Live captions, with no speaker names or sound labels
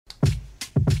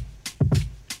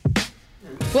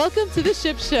Welcome to the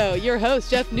Ship Show. Your host,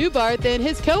 Jeff Newbarth, and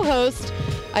his co-host,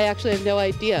 I actually have no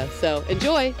idea, so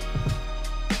enjoy.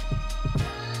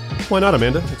 Why not,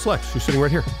 Amanda? It's Lex. She's sitting right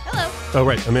here. Hello. Oh,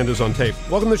 right. Amanda's on tape.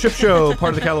 Welcome to the Ship Show, part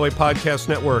of the Callaway Podcast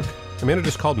Network. Amanda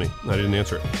just called me. I didn't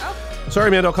answer it. Oh. Sorry,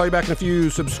 Amanda. I'll call you back in a few.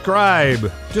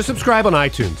 Subscribe. Just subscribe on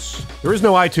iTunes. There is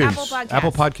no iTunes.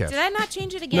 Apple Podcast. Did I not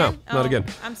change it again? No, not again.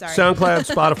 I'm sorry.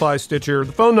 SoundCloud, Spotify, Stitcher.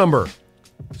 The phone number,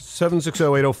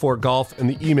 760-804-GOLF, and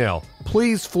the email.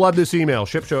 Please flood this email,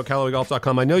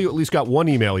 shipshow@callawaygolf.com. I know you at least got one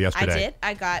email yesterday. I did.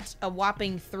 I got a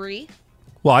whopping 3.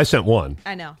 Well, I sent one.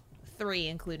 I know. 3,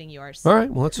 including yours. All right,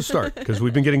 well, that's a start, because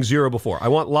we've been getting 0 before. I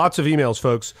want lots of emails,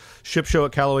 folks.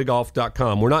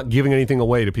 ShipShow@CallawayGolf.com. We're not giving anything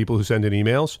away to people who send in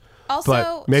emails, Also,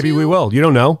 but maybe we will. You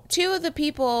don't know. 2 of the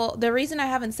people, the reason I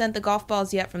haven't sent the golf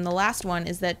balls yet from the last one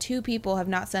is that 2 people have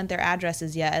not sent their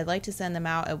addresses yet. I'd like to send them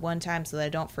out at one time so that I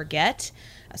don't forget.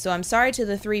 So I'm sorry to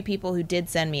the 3 people who did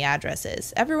send me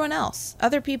addresses. Everyone else,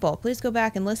 other people, please go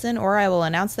back and listen, or I will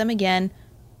announce them again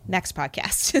next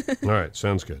podcast. All right,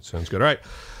 sounds good. Sounds good. All right.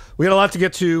 We got a lot to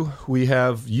get to. We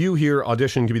have you here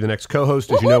auditioning to be the next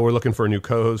co-host. As you know, we're looking for a new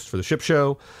co-host for the Ship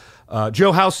Show.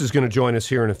 Joe House is going to join us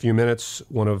here in a few minutes,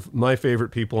 one of my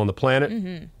favorite people on the planet.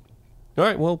 Mm-hmm. All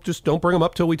right, well, just don't bring him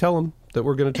up till we tell him that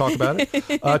we're going to talk about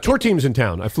it. Tour team's in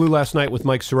town. I flew last night with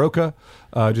Mike Soroka.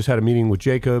 Just had a meeting with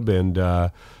Jacob and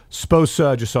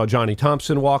Sposa. Just saw Johnny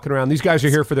Thompson walking around. These guys are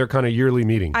here for their kind of yearly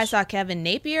meetings. I saw Kevin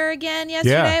Napier again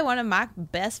yesterday, one of my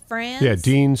best friends. Yeah,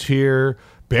 Dean's here.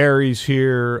 Barry's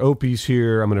here, Opie's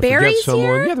here. I'm going to forget someone.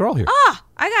 Here? Yeah, they're all here. Ah,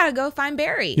 I gotta go find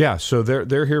Barry. Yeah, so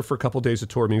they're here for a couple of days of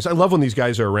tour meetings. I love when these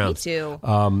guys are around. Me too.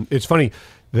 It's funny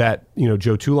that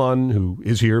Joe Toulon, who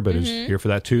is here but is here for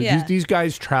that too. Yeah. These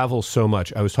guys travel so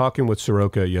much. I was talking with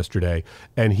Soroka yesterday,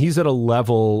 and he's at a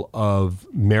level of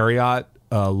Marriott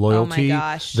loyalty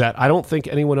that I don't think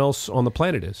anyone else on the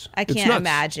planet is. I can't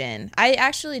imagine. I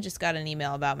actually just got an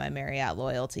email about my Marriott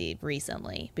loyalty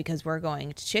recently because we're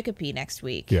going to Chicopee next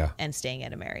week and staying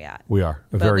at a Marriott. We are.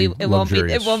 It won't be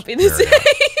the Marriott. same.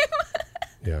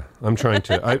 Yeah, I'm trying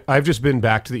to. I've just been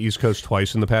back to the East Coast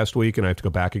twice in the past week, and I have to go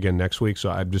back again next week. So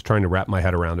I'm just trying to wrap my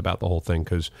head around about the whole thing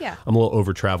because I'm a little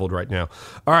over-traveled right now.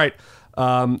 All right,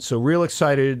 so real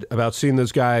excited about seeing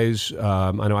those guys.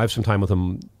 I know I have some time with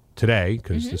them today,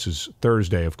 because this is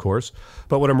Thursday, of course.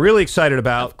 But what I'm really excited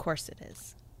about... Of course it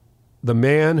is. The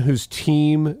man whose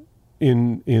team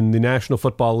in the National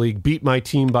Football League beat my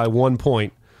team by 1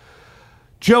 point.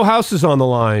 Joe House is on the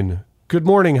line. Good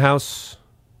morning, House.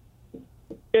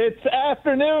 It's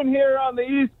afternoon here on the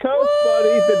East Coast, buddy.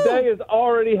 The day is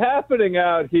already happening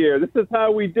out here. This is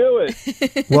how we do it.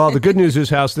 Well, the good news is,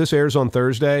 House, this airs on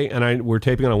Thursday, and we're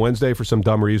taping on a Wednesday for some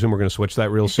dumb reason. We're going to switch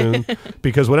that real soon.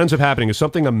 Because what ends up happening is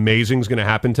something amazing is going to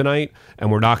happen tonight, and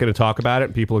we're not going to talk about it,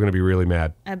 and people are going to be really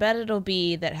mad. I bet it'll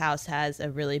be that House has a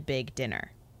really big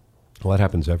dinner. Well, that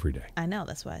happens every day. I know.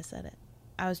 That's why I said it.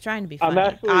 I was trying to be funny. I'm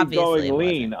actually Obviously, going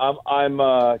lean.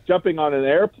 I'm jumping on an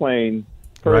airplane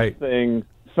first thing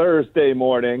Thursday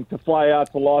morning to fly out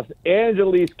to Los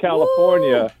Angeles,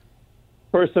 California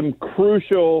for some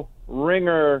crucial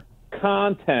Ringer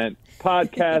content,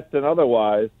 podcast and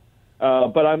otherwise.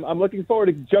 But I'm looking forward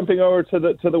to jumping over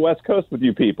to the West Coast with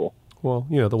you people. Well,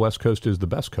 the West Coast is the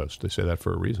best coast. They say that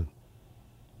for a reason.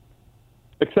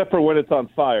 Except for when it's on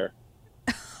fire.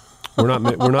 We're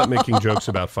not making jokes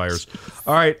about fires.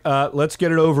 All right, let's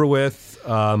get it over with.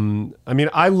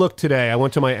 I looked today. I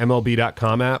went to my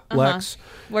MLB.com app, Lex.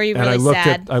 Were you really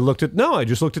sad? I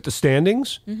just looked at the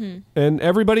standings, and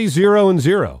everybody's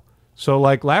 0-0. So,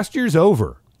 last year's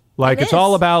over. It's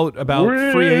all about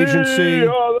free agency. We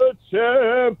are the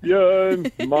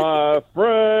champions, my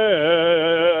friend.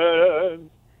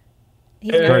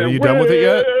 Are you done with it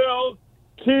yet?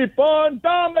 Keep on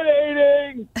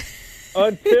dominating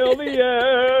until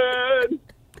the end.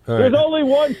 There's only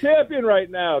one champion right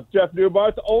now, Jeff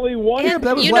Newbarth. Only one. Yeah, but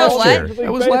that was you know last what? year.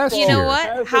 That was last year. You know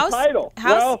what?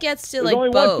 House gets to there's only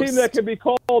boast. one team that can be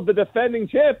called the defending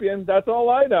champion. That's all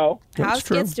I know. House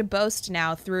gets to boast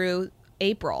now through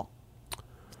April.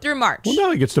 Through March. Well,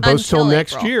 no, he gets to boast till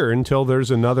next year until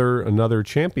there's another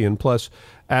champion. Plus,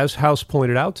 as House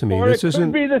pointed out to me, this isn't. It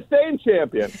could be the same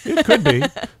champion. It could be.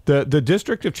 The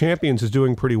District of Champions is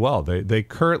doing pretty well. They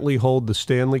currently hold the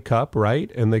Stanley Cup,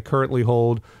 right? And they currently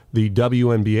hold the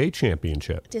WNBA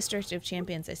championship. District of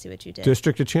Champions. I see what you did.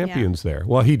 District of Champions there.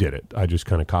 Well, he did it. I just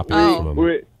kind of copied it from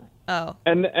him.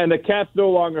 And the Cats no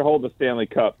longer hold the Stanley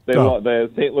Cup. The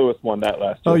St. Louis won that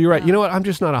last year. Oh, you're right. You know what? I'm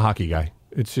just not a hockey guy.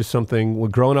 It's just something. Well,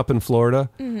 growing up in Florida,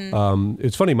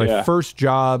 it's funny. My first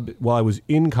job while I was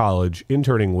in college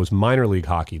interning was minor league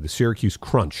hockey, the Syracuse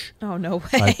Crunch. Oh, no way.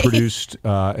 I produced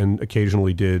and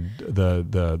occasionally did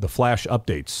the flash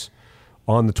updates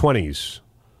on the 20s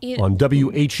on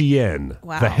WHEN,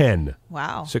 Wow. The Hen.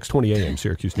 Wow. 6:20 a.m.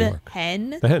 Syracuse, New The York.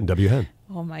 Hen? The Hen, WHEN.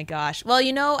 Oh, my gosh.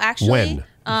 Well, actually,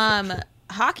 When?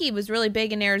 hockey was really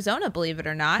big in Arizona, believe it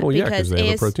or not. Well, yeah, because they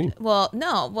have a protein. Well,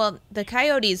 no. Well, the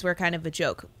Coyotes were kind of a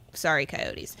joke. Sorry,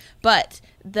 Coyotes. But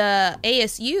the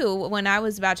ASU, when I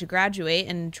was about to graduate,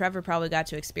 and Trevor probably got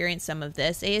to experience some of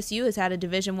this, ASU has had a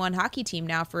Division I hockey team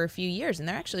now for a few years, and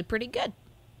they're actually pretty good.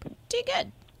 Pretty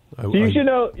good. You should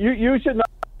know,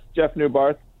 Jeff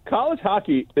Newbarth, college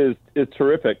hockey is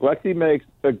terrific. Lexi makes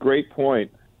a great point.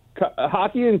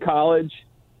 Hockey in college,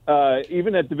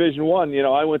 even at Division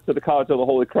I went to the College of the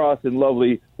Holy Cross in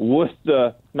lovely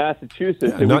Worcester,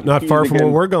 Massachusetts. Yeah, not far from where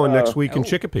we're going next week in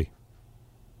Chicopee.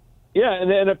 Yeah,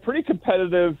 and then a pretty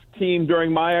competitive team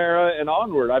during my era and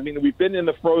onward. I mean, we've been in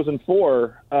the Frozen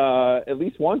Four at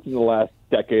least once in the last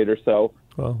decade or so.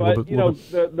 Well, but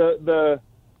the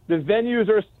venues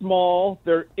are small;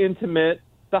 they're intimate.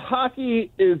 The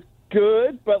hockey is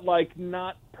good, but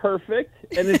not perfect,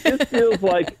 and it just feels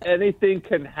like anything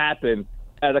can happen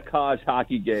at a college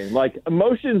hockey game.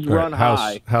 Emotions run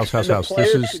high. House.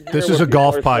 This is a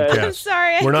golf podcast. I'm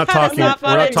sorry. We're not talking about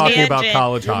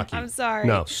college hockey. I'm sorry.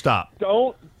 No, stop.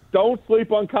 Don't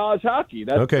sleep on college hockey.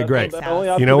 That's great. The only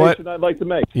observation You know what? I'd like to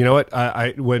make. You know what?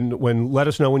 When let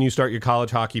us know when you start your college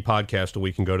hockey podcast, and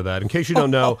we can go to that. In case you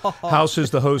don't know, House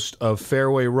is the host of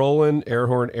Fairway Rollin', Air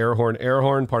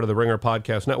Horn, part of the Ringer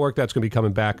Podcast Network. That's going to be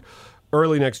coming back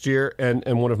early next year, and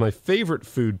one of my favorite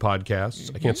food podcasts.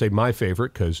 I can't say my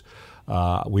favorite because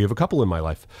we have a couple in my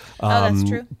life. That's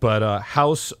true. But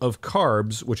House of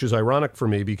Carbs, which is ironic for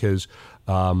me because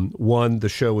one, the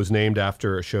show was named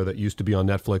after a show that used to be on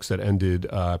Netflix that ended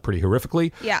pretty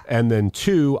horrifically. Yeah. And then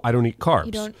two, I don't eat carbs.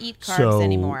 You don't eat carbs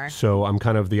anymore. So I'm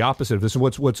kind of the opposite of this. And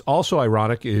what's also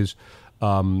ironic is,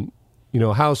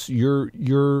 House, your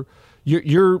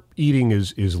eating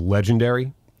is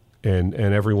legendary. And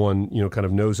everyone, kind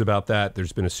of knows about that.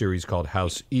 There's been a series called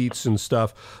House Eats and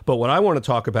stuff. But what I want to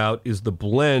talk about is the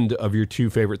blend of your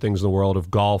two favorite things in the world of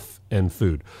golf and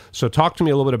food. So talk to me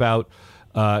a little bit about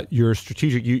your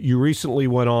strategic. You recently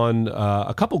went on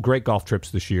a couple great golf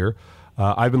trips this year.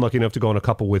 I've been lucky enough to go on a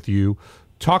couple with you.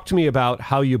 Talk to me about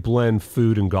how you blend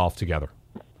food and golf together.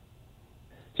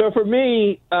 So for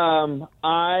me,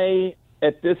 I,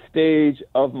 at this stage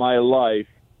of my life,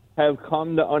 have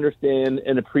come to understand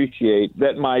and appreciate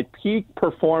that my peak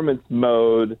performance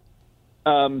mode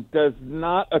does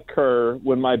not occur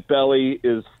when my belly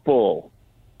is full.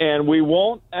 And we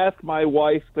won't ask my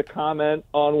wife to comment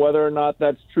on whether or not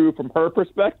that's true from her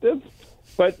perspective,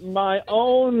 but my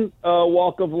own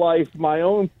walk of life, my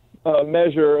own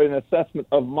measure and assessment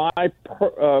of my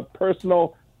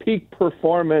personal peak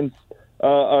performance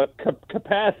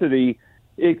capacity,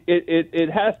 it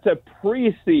has to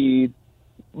precede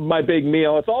my big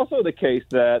meal. It's also the case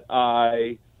that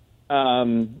I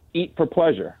eat for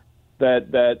pleasure,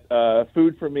 that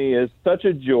food for me is such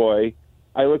a joy.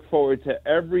 I look forward to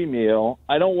every meal.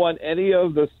 I don't want any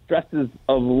of the stresses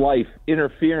of life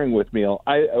interfering with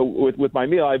with my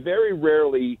meal. I very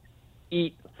rarely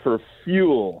eat for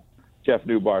fuel, Jeff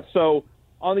Newbarth. So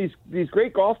on these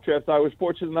great golf trips, I was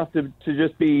fortunate enough to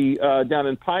just be down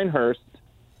in Pinehurst,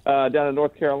 down in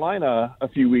North Carolina a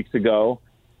few weeks ago.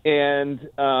 And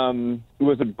it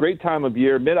was a great time of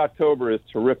year. Mid-October is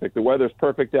terrific. The weather's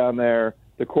perfect down there.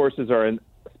 The courses are in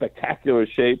spectacular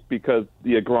shape because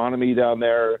the agronomy down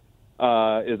there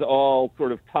is all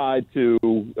sort of tied to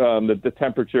the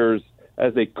temperatures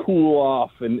as they cool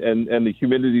off and the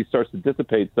humidity starts to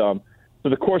dissipate some. So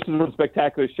the courses were in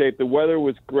spectacular shape. The weather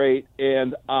was great,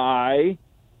 and I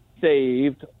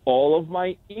saved all of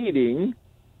my eating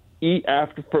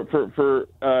after for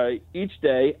each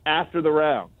day after the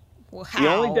round. Wow. The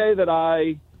only day that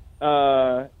I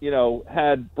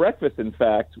had breakfast, in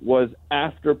fact, was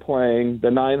after playing the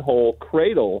 9-hole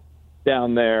Cradle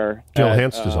down there. Gil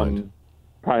Hance designed.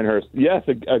 Pinehurst. Yes,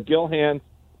 a Gil Hance,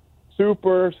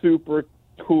 super, super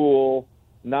cool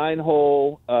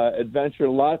 9-hole adventure,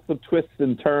 lots of twists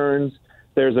and turns.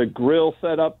 There's a grill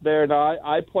set up there. Now,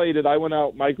 I played it. I went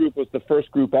out. My group was the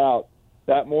first group out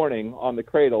that morning on the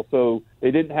Cradle, so they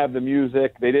didn't have the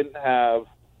music. They didn't have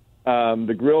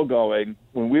the grill going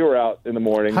when we were out in the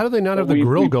morning. How do they not have the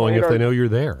grill going if they know you're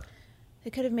there? They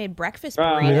could have made breakfast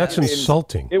burritos. I mean, that's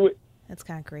insulting. That's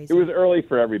kind of crazy. It was early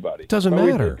for everybody. It doesn't but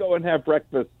matter. We did go and have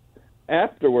breakfast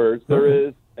afterwards. There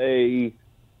is a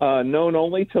known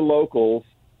only to locals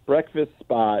breakfast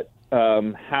spot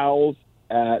house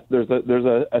at there's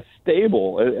a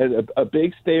stable, a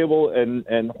big stable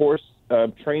and horse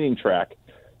training track,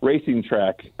 racing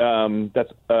track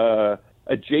that's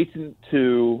adjacent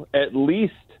to at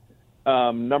least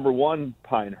number one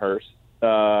Pinehurst,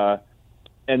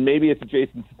 and maybe it's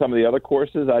adjacent to some of the other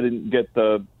courses. I didn't get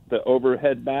the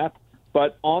overhead map,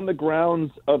 but on the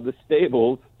grounds of the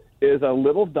stables is a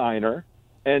little diner,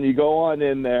 and you go on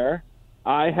in there.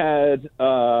 I had,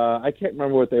 I can't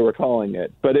remember what they were calling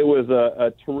it, but it was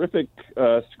a terrific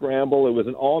scramble. It was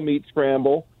an all-meat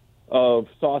scramble of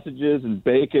sausages and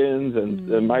bacons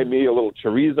and might be a little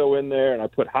chorizo in there, and I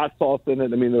put hot sauce in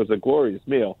it. I mean, it was a glorious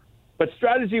meal. But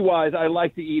strategy-wise, I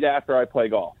like to eat after I play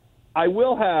golf. I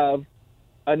will have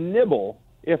a nibble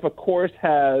if a course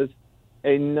has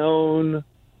a known,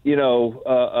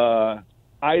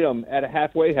 item at a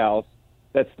halfway house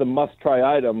that's the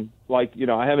must-try item. Like,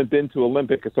 I haven't been to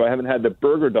Olympic, so I haven't had the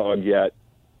burger dog yet.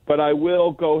 But I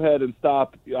will go ahead and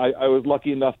stop. I was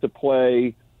lucky enough to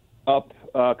play up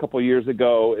a couple of years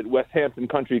ago at West Hampton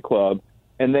Country Club,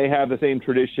 and they have the same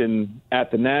tradition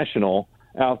at the National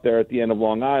out there at the end of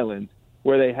Long Island,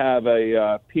 where they have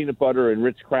a peanut butter and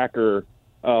Ritz cracker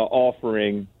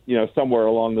offering, somewhere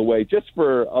along the way, just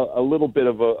for a little bit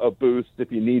of a boost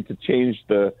if you need to change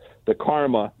the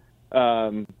karma.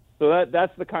 So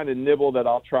that's the kind of nibble that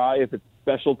I'll try if it's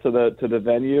special to the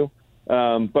venue.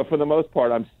 But for the most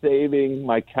part, I'm saving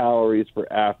my calories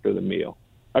for after the meal.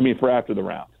 For after the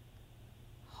round.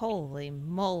 Holy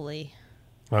moly!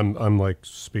 I'm like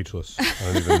speechless.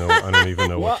 I don't even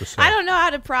know what to say. I don't know how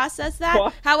to process that.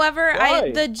 What? However,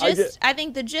 Why? I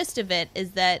think the gist of it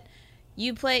is that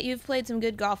you've played some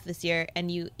good golf this year,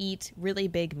 and you eat really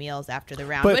big meals after the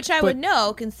round, which I would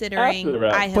know considering After the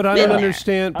round. I have But I been don't there.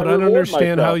 understand. But I I don't reward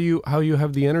understand how myself. you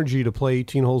have the energy to play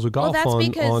 18 holes of golf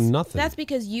on nothing. That's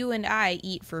because you and I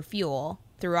eat for fuel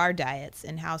through our diets,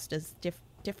 and House does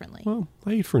differently. Well,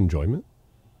 I eat for enjoyment.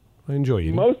 I enjoy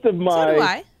eating. Most of my So do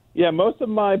I. Yeah, most of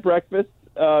my breakfast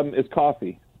is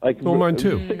coffee. Oh, mine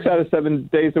too. 6 out of 7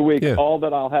 days a week, Yeah. all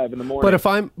that I'll have in the morning. But if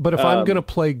I'm going to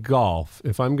play golf,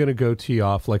 if I'm going to go tee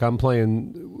off, like I'm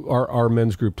playing, our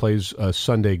men's group plays a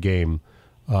Sunday game.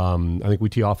 I think we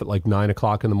tee off at like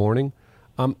 9:00 in the morning.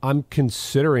 I'm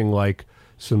considering like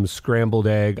some scrambled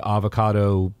egg,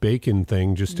 avocado, bacon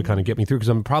thing just to kind of get me through, because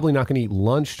I'm probably not going to eat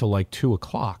lunch till like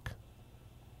 2:00.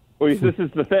 Well, this is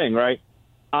the thing, right?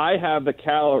 I have the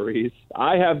calories.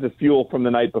 I have the fuel from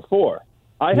the night before.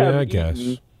 I have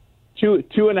eaten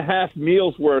 2.5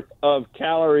 meals worth of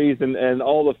calories and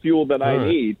all the fuel that I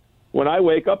need. When I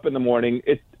wake up in the morning,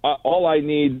 all I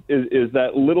need is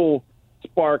that little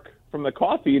spark from the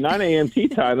coffee. 9 a.m. tea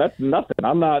time. That's nothing.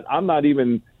 I'm not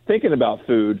even thinking about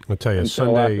food. I'll tell you,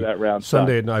 after that round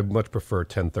Sunday, and I much prefer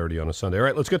 10:30 on a Sunday. All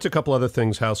right, let's get to a couple other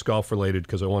things, house golf related,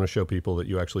 because I want to show people that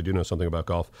you actually do know something about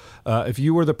golf. If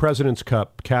you were the President's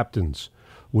Cup captains,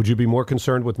 would you be more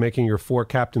concerned with making your 4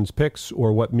 captains' picks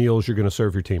or what meals you're going to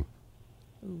serve your team?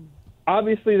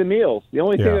 Obviously, the meals. The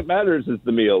only thing that matters is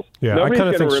the meals. Yeah, Nobody's I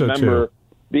kind of think so remember too.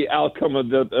 The outcome of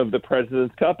the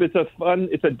President's Cup. It's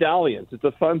a dalliance. It's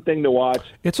a fun thing to watch.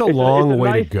 It's a long way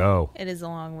nice, to go. It is a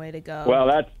long way to go.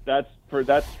 Well,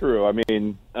 that's true. I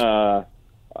mean,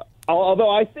 although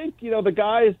I think the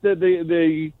guys,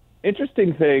 the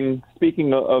interesting thing.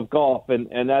 Speaking of golf,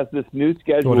 and as this new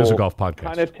schedule it is a golf podcast.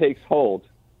 kind of takes hold,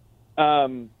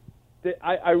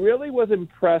 I really was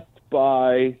impressed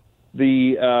by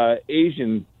the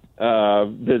Asian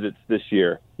visits this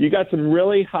year. You got some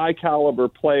really high caliber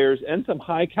players and some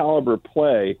high caliber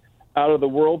play out of the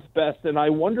world's best. And I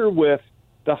wonder with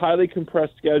the highly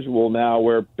compressed schedule now,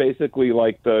 where basically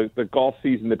like the golf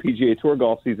season, the PGA Tour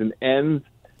golf season ends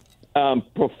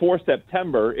before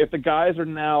September, if the guys are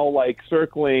now like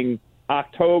circling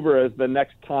October as the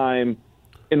next time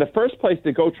in the first place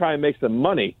to go try and make some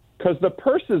money, because the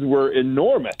purses were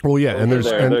enormous. Well, yeah, and there's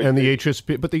there. and the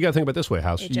HSB, but you got to think about it this way,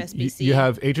 House. HSBC. You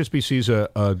have HSBC's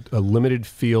a limited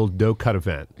field no cut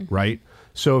event, right?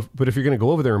 So, but if you're going to go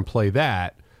over there and play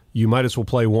that, you might as well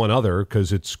play one other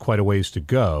because it's quite a ways to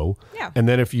go. Yeah. And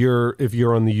then if you're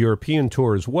on the European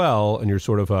tour as well, and you're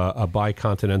sort of a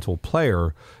bicontinental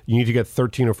player, you need to get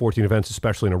 13 or 14 events,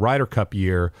 especially in a Ryder Cup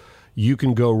year. You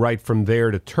can go right from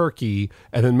there to Turkey,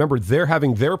 and then remember they're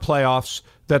having their playoffs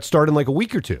that start in like a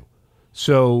week or two.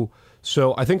 So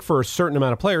I think for a certain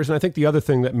amount of players, and I think the other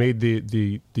thing that made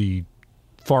the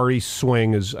Far East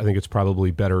swing is, I think it's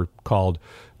probably better called,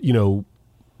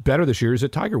 better this year is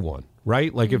that Tiger won,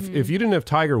 right? Like if you didn't have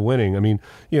Tiger winning, I mean,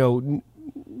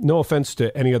 no offense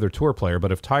to any other tour player, but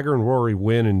if Tiger and Rory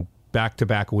win in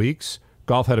back-to-back weeks,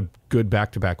 golf had a good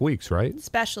back-to-back weeks, right?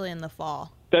 especially in the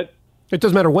fall. It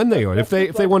doesn't matter when they won. If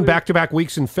they won back-to-back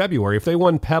weeks in February, if they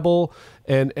won Pebble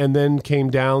and then came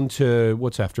down to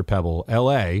what's after Pebble,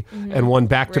 L.A. and won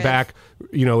back-to-back,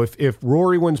 if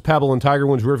Rory wins Pebble and Tiger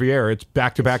wins Riviera, it's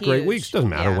back-to-back great weeks. Doesn't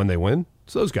matter when they win.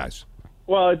 It's those guys.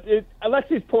 Well,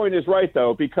 Alexi's point is right,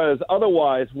 though, because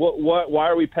otherwise, why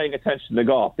are we paying attention to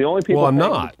golf? The only people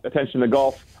paying attention to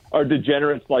golf are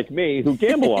degenerates like me who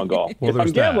gamble on golf. Well, if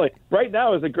I'm gambling, right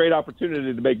now is a great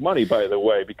opportunity to make money, by the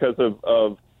way, because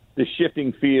of the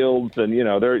shifting fields, and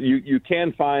you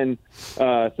can find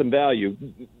some value.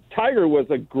 Tiger was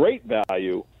a great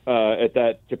value at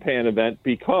that Japan event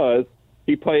because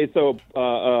he played so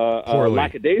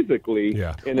lackadaisically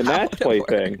in the match play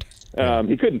thing.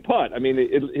 He couldn't putt. I mean,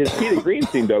 his tee to green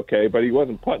seemed okay, but he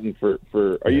wasn't putting for.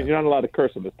 You're not allowed to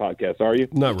curse on this podcast, are you?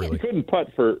 Not really. He couldn't putt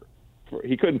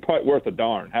he couldn't putt worth a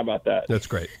darn. How about that? That's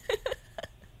great.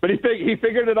 But he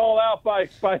figured it all out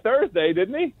by Thursday,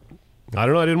 didn't he? I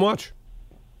don't know. I didn't watch.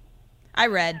 I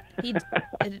read.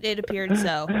 It appeared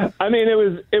so. I mean,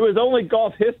 it was only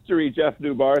golf history, Jeff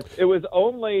Newbarth. It was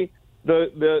only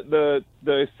the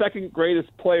second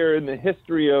greatest player in the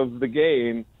history of the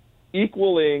game,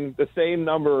 equaling the same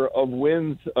number of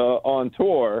wins on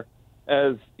tour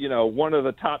as one of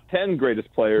the top 10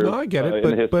 greatest players. No, I get it, in the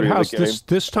history but of House, the game.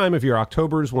 this time of year,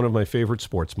 October is one of my favorite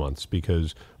sports months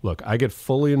because look, I get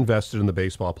fully invested in the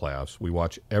baseball playoffs. We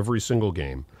watch every single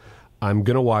game. I'm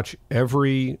going to watch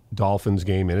every Dolphins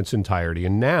game in its entirety.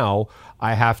 And now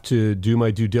I have to do my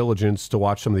due diligence to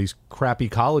watch some of these crappy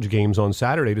college games on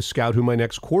Saturday to scout who my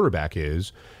next quarterback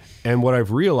is. And what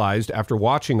I've realized after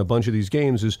watching a bunch of these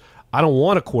games is I don't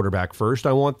want a quarterback first.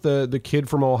 I want the kid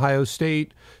from Ohio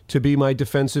State to be my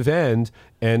defensive end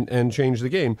and change the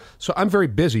game. So I'm very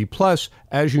busy. Plus,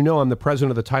 as you know, I'm the president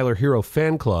of the Tyler Hero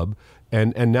fan club.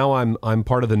 And now I'm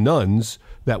part of the nuns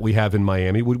that we have in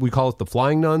Miami. We call it the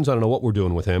Flying Nuns. I don't know what we're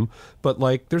doing with him. But,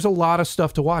 there's a lot of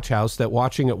stuff to watch, House, that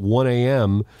watching at 1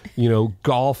 a.m.,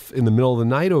 golf in the middle of the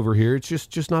night over here, it's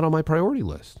just not on my priority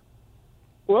list.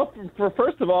 Well,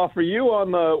 first of all, for you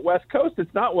on the West Coast,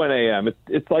 it's not 1 a.m.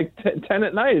 It's like 10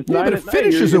 at night. It's 9 but at it night.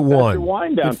 finishes at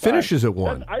 1. It finishes at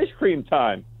 1. That's ice cream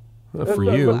time. For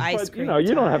you. Ice cream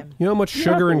you don't have. You know how much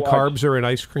sugar and carbs are in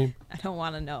ice cream? I don't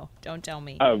want to know. Don't tell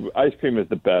me. Ice cream is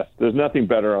the best. There's nothing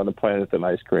better on the planet than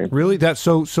ice cream. Really?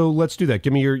 So let's do that.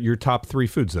 Give me your top 3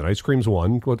 foods then. Ice cream's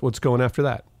one. What's going after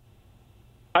that?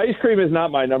 Ice cream is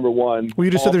not my number one. Well,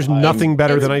 you just said there's nothing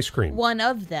better than ice cream. One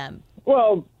of them.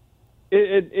 Well,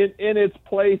 it in its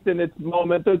place, in its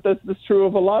moment, that's true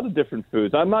of a lot of different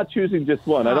foods. I'm not choosing just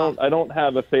one. I don't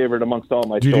have a favorite amongst all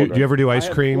my children. Do you ever do ice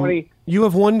cream? You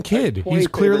have one kid. He's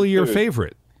clearly your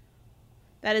favorite.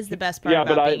 That is the best part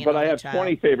about being an but I have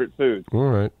 20 favorite foods.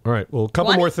 All right. Well, a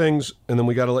couple more things, and then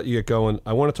we got to let you get going.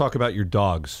 I want to talk about your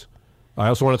dogs. I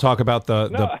also want to talk about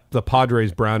the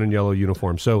Padres brown and yellow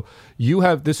uniform. So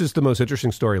this is the most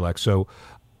interesting story, Lex. So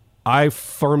I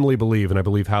firmly believe, and I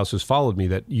believe House has followed me,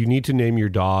 that you need to name your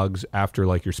dogs after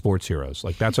your sports heroes.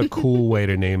 That's a cool way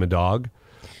to name a dog.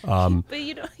 But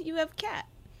you have cat.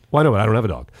 Well, I know, but I don't have a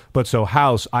dog. But so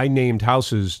House, I named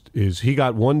House's he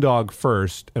got one dog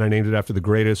first, and I named it after the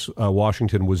greatest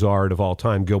Washington wizard of all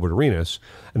time, Gilbert Arenas.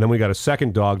 And then we got a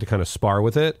second dog to kind of spar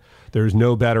with it. There's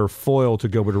no better foil to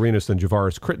Gilbert Arenas than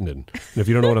Javaris Crittenden. And if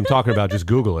you don't know what I'm talking about, just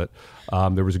Google it.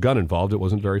 There was a gun involved. It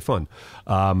wasn't very fun.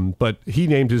 But he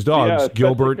named his dogs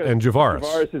Gilbert and Javaris.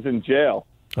 Javaris is in jail.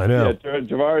 I know. Yeah,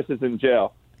 Javaris is in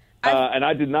jail. And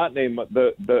I did not name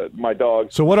my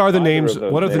dogs. So what are the names?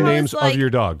 What are the names of your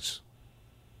dogs?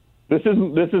 This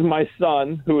is my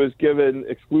son, who was given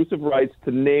exclusive rights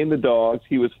to name the dogs.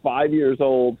 He was 5 years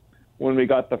old when we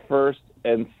got the first,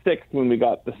 and 6 when we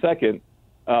got the second.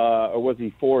 Or was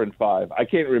he 4 and 5? I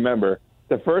can't remember.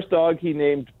 The first dog he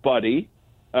named Buddy,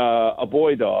 a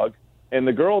boy dog, and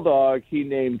the girl dog he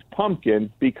named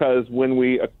Pumpkin because when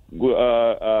we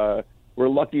were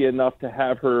lucky enough to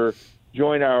have her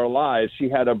join our lives, she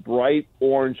had a bright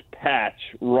orange patch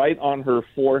right on her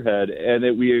forehead,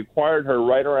 and we acquired her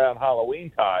right around Halloween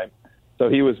time. So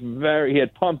he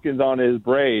had pumpkins on his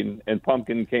brain, and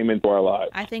Pumpkin came into our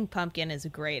lives. I think Pumpkin is a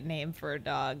great name for a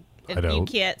dog. I don't. You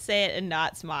can't say it and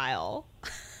not smile.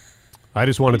 I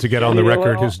just wanted to get on the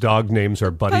record. His dog names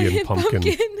are Buddy and Pumpkin.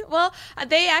 Well,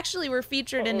 they actually were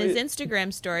featured in his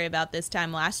Instagram story about this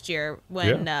time last year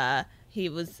when he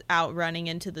was out running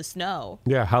into the snow.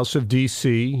 Yeah, House of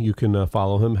DC. You can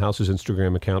follow him. House's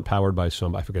Instagram account powered by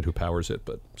I forget who powers it,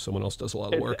 but someone else does a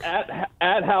lot of work.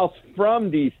 At House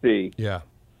from DC. Yeah.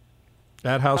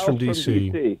 At House from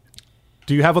DC.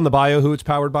 Do you have on the bio who it's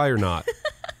powered by or not?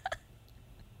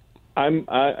 I mean,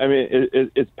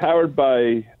 it's powered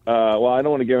by. Well, I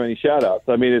don't want to give any shout outs.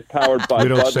 I mean, it's powered by. We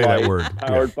don't Bud say Light, that word.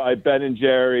 Powered by Ben and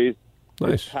Jerry's.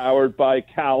 Nice. It's powered by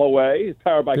Callaway. It's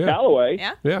powered by Callaway.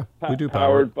 Yeah. Yeah, we do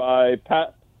powered by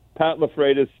Pat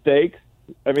LaFreda's Steaks.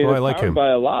 I mean, Oh, it's I like powered him. by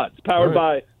a lot. It's powered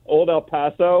by Old El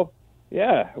Paso.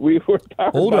 Yeah, we were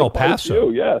powered Old by El quite a Paso?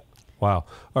 few, yes. Wow.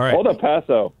 All right. Old El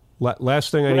Paso. Last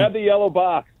thing I We need. have the yellow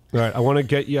box. All right, I want to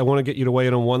get you to weigh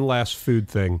in on one last food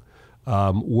thing.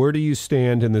 Where do you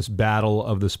stand in this battle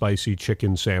of the spicy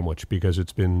chicken sandwich? Because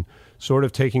it's been sort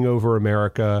of taking over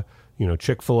America. You know,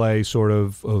 Chick-fil-A sort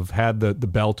of had the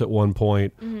belt at one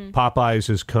point. Popeyes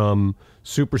has come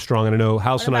super strong. And I know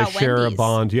House and I about share Wendy's? a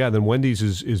bond. Yeah, then Wendy's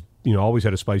is always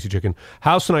had a spicy chicken.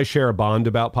 House and I share a bond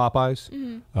about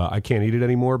Popeyes. I can't eat it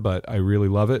anymore, but I really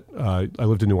love it. I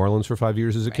lived in New Orleans for 5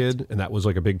 years as a kid, and that was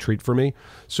like a big treat for me.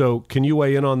 So can you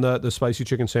weigh in on the spicy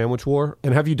chicken sandwich war?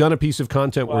 And have you done a piece of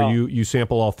content where you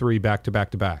sample all three back to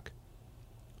back to back?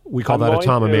 We call that a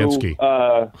Tom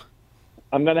Amansky.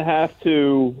 I'm going to have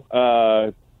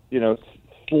to,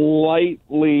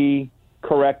 slightly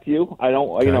correct you. I don't,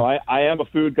 Okay. I am a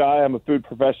food guy. I'm a food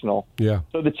professional. Yeah.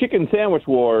 So the chicken sandwich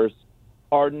wars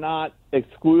are not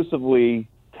exclusively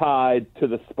tied to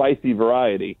the spicy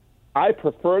variety. I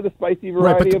prefer the spicy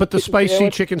variety. Right, but the of spicy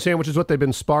sandwich. chicken sandwich is what they've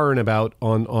been sparring about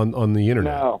on the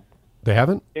internet. No, They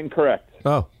haven't? incorrect.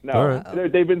 Oh, No, all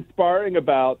right. they've been sparring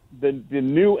about the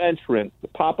new entrant, the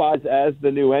Popeyes as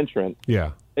the new entrant.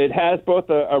 Yeah. It has both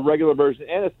a regular version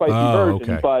and a spicy version,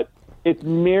 okay. but it's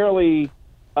merely,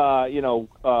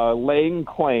 laying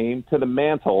claim to the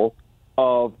mantle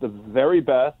of the very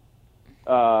best,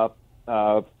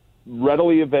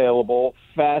 readily available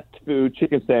fast food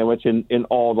chicken sandwich in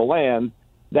all the land.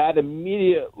 That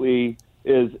immediately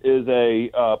is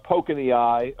a poke in the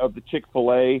eye of the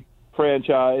Chick-fil-A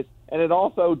franchise, and it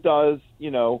also does,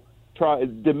 try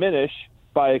diminish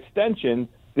by extension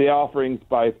the offerings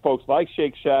by folks like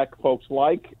Shake Shack, folks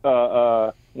like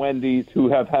Wendy's, who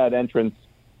have had entrants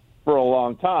for a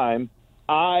long time.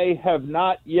 I have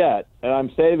not yet, and I'm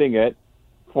saving it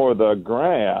for the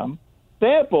gram,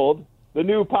 sampled the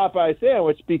new Popeye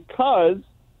sandwich because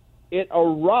it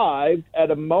arrived at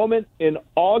a moment in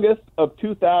August of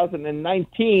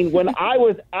 2019 when I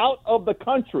was out of the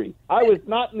country. I was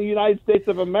not in the United States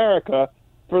of America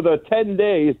for the 10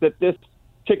 days that this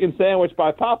chicken sandwich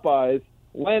by Popeyes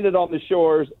landed on the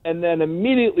shores and then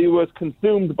immediately was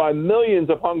consumed by millions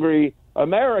of hungry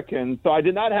Americans. So I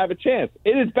did not have a chance.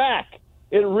 It is back.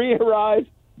 It re-arrived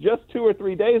just 2 or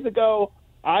 3 days ago.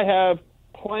 I have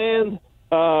planned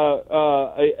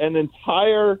an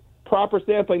entire proper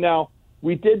sampling. Now,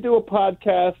 we did do a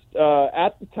podcast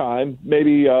at the time,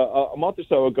 maybe a month or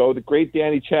so ago, the great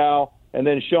Danny Chow and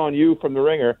then Sean Yu from The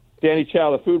Ringer. Danny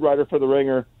Chow, the food writer for The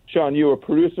Ringer, Sean Yu, a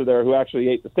producer there who actually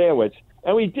ate the sandwich.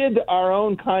 And we did our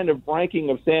own kind of ranking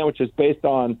of sandwiches based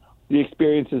on the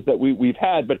experiences that we've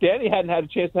had. But Danny hadn't had a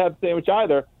chance to have the sandwich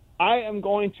either. I am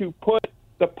going to put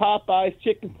the Popeyes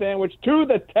chicken sandwich to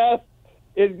the test.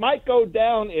 It might go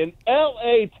down in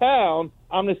L.A. town.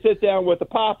 I'm going to sit down with the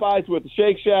Popeyes, with the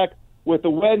Shake Shack, with the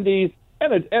Wendy's,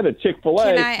 and a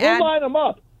Chick-fil-A. We'll line them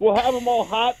up. We'll have them all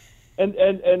hot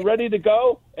and ready to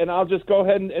go, and I'll just go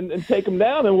ahead and take them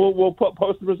down, and we'll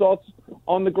post the results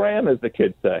on the gram, as the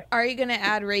kids say. Are you going to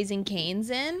add Raising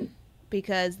Cane's in?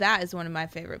 Because that is one of my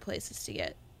favorite places to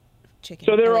get chicken.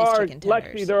 So there are, chicken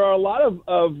tenders. Lexi, there are a lot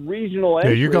of regional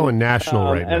entries. Yeah, you're going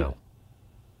national right now.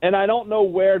 And I don't know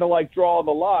where to draw the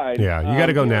line. Yeah, you got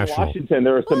to go here in national. Washington,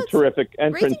 there are some terrific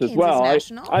entrants as well. Is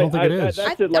national. I don't think it is.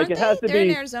 That's it. Like, it has to They're be.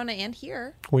 in Arizona and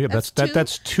here. Well, yeah, that's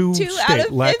two two states. out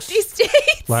of 50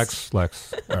 states. Lex.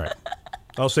 All right.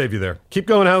 I'll save you there. Keep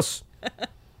going, House.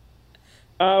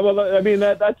 Well, I mean,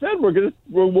 that's it.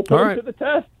 We'll put it to the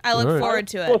test. I look forward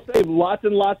to it. We'll save lots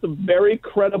and lots of very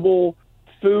credible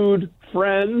food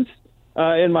friends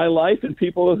in my life and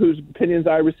people whose opinions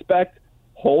I respect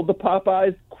hold the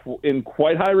Popeyes in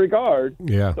quite high regard.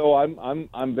 Yeah. So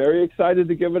I'm very excited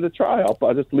to give it a try.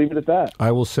 I'll just leave it at that.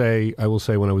 I will say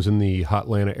when I was in the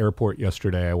Hotlanta airport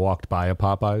yesterday, I walked by a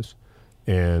Popeyes,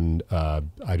 and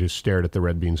I just stared at the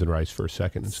red beans and rice for a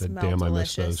second and said, "Damn,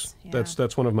 delicious. I miss those." Yeah.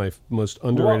 That's one of my most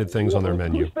underrated things on their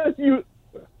menu.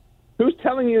 Who's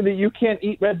telling you that you can't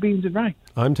eat red beans and rice?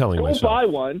 I'm telling Go myself. buy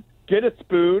one, get a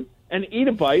spoon, and eat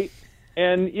a bite.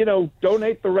 And,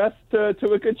 donate the rest to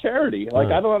a good charity. Like,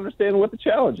 right. I don't understand what the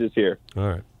challenge is here.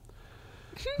 All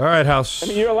right, House. I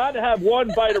mean, you're allowed to have one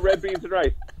bite of red beans and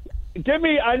rice.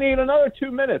 I need another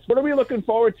 2 minutes. What are we looking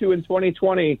forward to in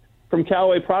 2020 from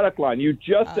Callaway product line? You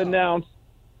just announced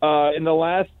in the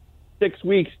last 6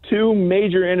 weeks 2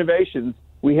 major innovations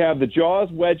We have the Jaws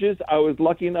wedges. I was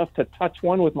lucky enough to touch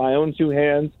one with my own 2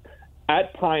 hands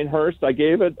at Pinehurst. I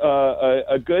gave it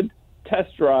a good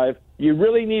test drive. You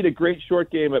really need a great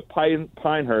short game at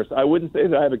Pinehurst. I wouldn't say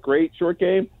that I have a great short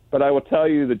game, but I will tell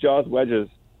you the Jaws wedges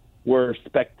were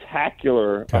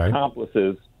spectacular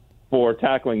accomplices for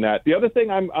tackling that. The other thing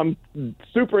I'm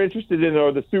super interested in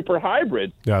are the super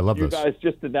hybrids. Yeah, I love those. You guys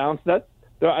just announced that.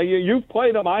 You've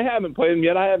played them. I haven't played them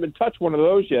yet. I haven't touched one of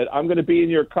those yet. I'm going to be in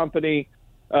your company,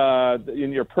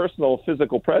 in your personal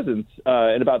physical presence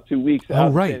in about 2 weeks out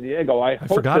in San Diego. I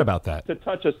forgot about that. To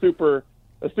touch a super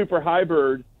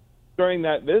hybrid during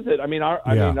that visit. I mean,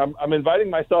 I'm inviting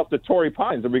myself to Torrey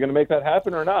Pines. Are we going to make that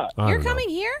happen or not? You're coming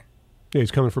here? Yeah,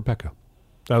 he's coming for Petco.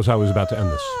 That was how I was about to end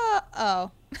this.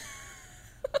 Oh.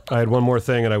 I had one more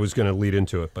thing, and I was going to lead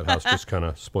into it, but House just kind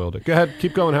of spoiled it. Go ahead.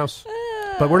 Keep going, House.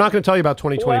 But we're not going to tell you about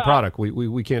 2020 product.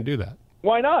 We can't do that.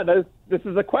 Why not? This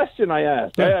is a question I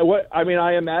asked. Yeah.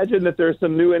 I imagine that there's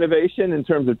some new innovation in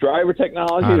terms of driver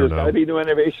technology. There's got to be new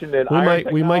innovation in iron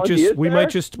technology.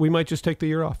 We might just take the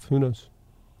year off. Who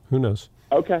knows?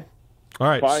 Okay. All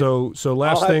right. Fine. So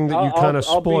last thing that you kind of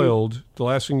spoiled. The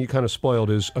last thing you kind of spoiled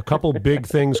is a couple big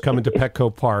things coming to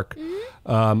Petco Park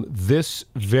this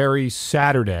very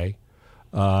Saturday.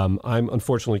 I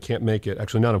unfortunately can't make it.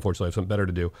 Actually, not unfortunately. I have something better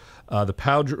to do.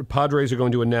 The Padres are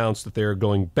going to announce that they are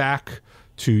going back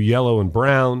to yellow and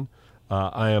brown.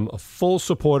 I am a full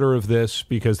supporter of this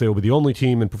because they will be the only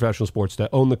team in professional sports to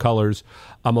own the colors.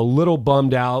 I'm a little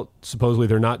bummed out. Supposedly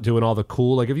they're not doing all the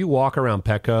cool. Like if you walk around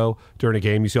Petco during a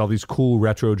game, you see all these cool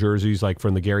retro jerseys like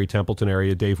from the Gary Templeton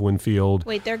area, Dave Winfield.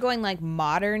 Wait, they're going like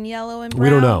modern yellow and brown? We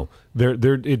don't know.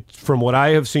 From what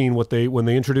I have seen, when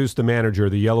they introduced the manager,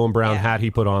 the yellow and brown hat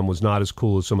he put on was not as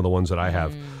cool as some of the ones that I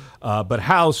have. But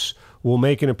House will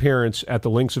make an appearance at the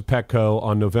Links of Petco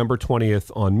on November 20th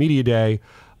on Media Day.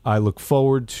 I look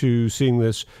forward to seeing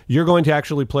this. You're going to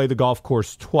actually play the golf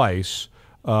course twice,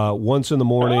 once in the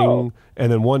morning,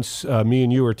 and then once me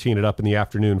and you are teeing it up in the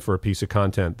afternoon for a piece of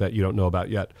content that you don't know about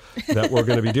yet that we're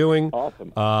going to be doing.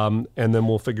 Awesome. And then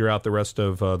we'll figure out the rest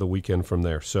of the weekend from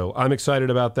there. So I'm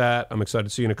excited about that. I'm excited to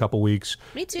see you in a couple weeks.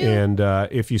 Me too. And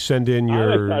if you send in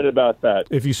your... I'm excited about that.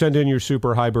 If you send in your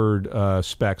super hybrid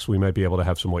specs, we might be able to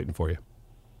have some waiting for you.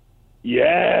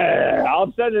 Yeah,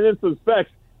 I'll send in some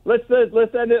specs. Let's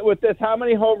end it with this. How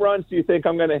many home runs do you think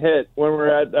I'm going to hit when we're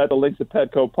at the Links at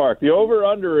Petco Park? The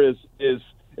over/under is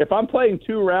if I'm playing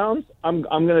 2 rounds, I'm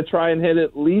going to try and hit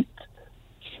at least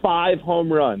 5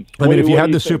 home runs. I mean, if you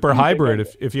had the super hybrid,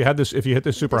 if you hit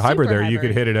the super hybrid there, you could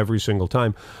hit it every single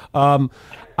time.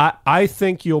 I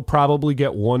think you'll probably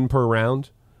get 1 per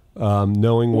round,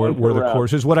 knowing where the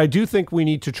course is. What I do think we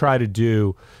need to try to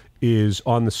do is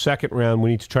on the second round,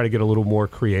 we need to try to get a little more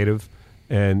creative.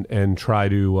 And try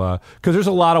to because there's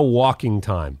a lot of walking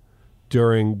time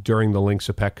during the Links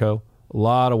of Petco, a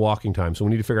lot of walking time. So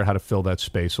we need to figure out how to fill that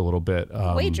space a little bit.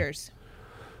 Wagers.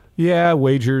 Yeah,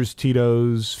 wagers,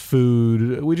 Tito's,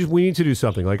 food. We need to do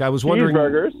something. Like I was wondering.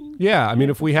 Cheeseburgers. Yeah, I mean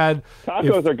if we had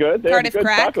tacos are good. They have a good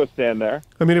taco stand there.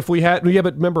 I mean if we had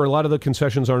but remember a lot of the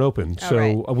concessions aren't open,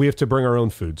 so we have to bring our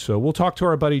own food. So we'll talk to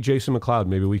our buddy Jason McLeod.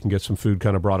 Maybe we can get some food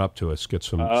kind of brought up to us. Get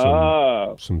some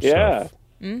stuff.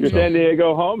 Your San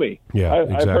Diego homie. Yeah,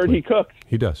 exactly. I've heard he cooks.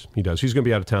 He does. He's going to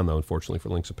be out of town, though, unfortunately, for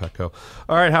Links of Petco.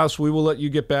 All right, House, we will let you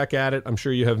get back at it. I'm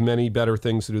sure you have many better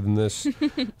things to do than this.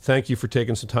 Thank you for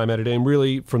taking some time out of today. And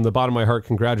really, from the bottom of my heart,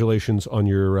 congratulations on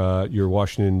your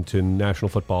Washington National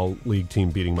Football League team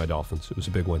beating my Dolphins. It was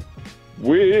a big win.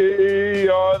 We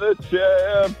are the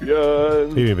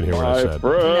champions. He didn't even hear what I said.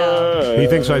 No. He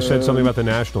thinks I said something about the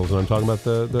Nationals, and I'm talking about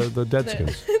the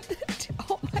Deadskins.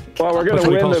 Oh my God. Well, we're going to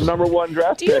win the number 1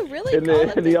 draft pick in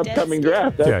the upcoming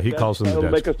draft. He calls them the That'll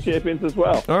make us champions as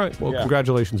well. All right. Well,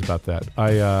 congratulations about that.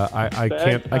 I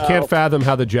can't fathom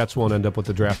how the Jets won't end up with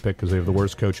the draft pick because they have the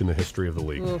worst coach in the history of the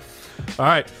league. Oof. All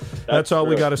right. That's all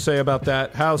we got to say about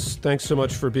that. House, thanks so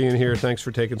much for being here. Thanks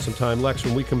for taking some time. Lex,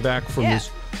 when we come back from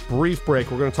this brief break,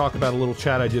 we're going to talk about a little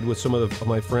chat I did with some of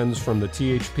my friends from the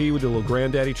THP. We did a little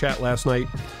Grandaddy chat last night.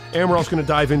 And we're also going to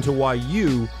dive into why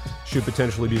you should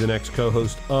potentially be the next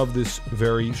co-host of this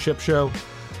very ship show.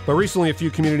 But recently, a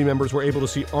few community members were able to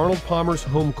see Arnold Palmer's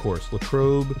home course,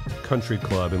 Latrobe Country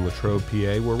Club in Latrobe,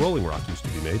 PA, where Rolling Rock used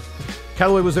to be made.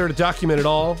 Callaway was there to document it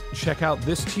all. Check out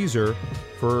this teaser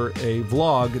for a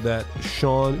vlog that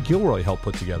Sean Gilroy helped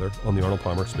put together on the Arnold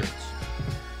Palmer experience.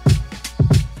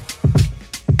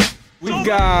 We've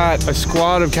got a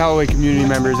squad of Callaway community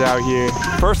members out here.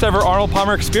 First ever Arnold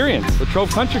Palmer experience, the Trove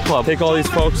Country Club. Take all these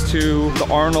folks to the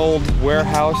Arnold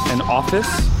warehouse and office.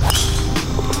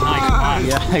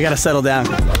 Yeah, I gotta settle down.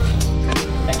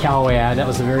 that Callaway ad. That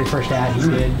was the very first ad he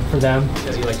did for them.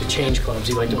 Because he liked to change clubs.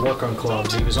 He liked to work on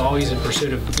clubs. He was always in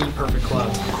pursuit of the perfect club.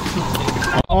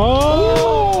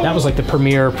 Oh! That was like the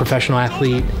premier professional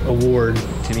athlete award.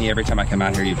 To me, every time I come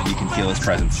out here, you can feel his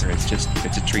presence.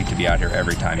 It's a treat to be out here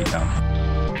every time you come.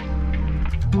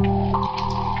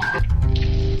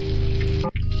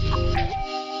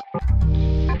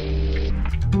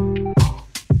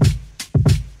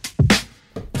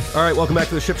 All right, welcome back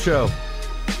to the Ship Show.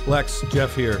 Lex,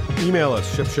 Jeff here. Email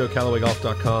us,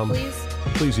 shipshowcallawaygolf.com.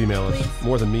 Please email us. Please.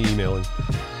 More than me emailing.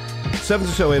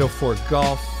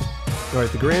 760-804-GOLF. All right,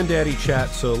 the Grandaddy chat.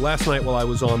 So last night while I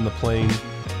was on the plane,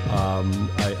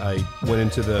 I went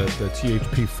into the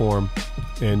THP forum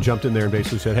and jumped in there and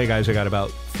basically said, hey guys, I got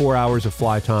about 4 hours of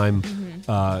fly time.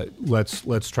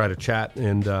 Let's try to chat.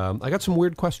 And I got some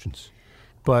weird questions,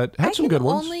 but had some good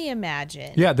ones. I can only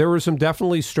imagine. Yeah, there were some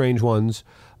definitely strange ones.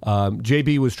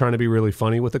 JB was trying to be really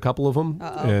funny with a couple of them,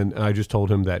 and I just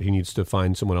told him that he needs to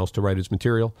find someone else to write his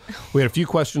material. We had a few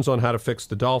questions on how to fix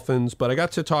the Dolphins, but I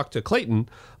got to talk to Clayton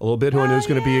a little bit, who I know is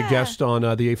going to be a guest on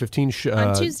the A15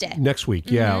 on Tuesday. Next week.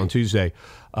 Yeah, on Tuesday.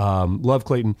 Love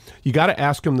Clayton. You got to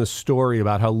ask him the story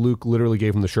about how Luke literally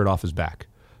gave him the shirt off his back,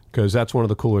 because that's one of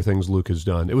the cooler things Luke has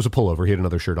done. It was a pullover. He had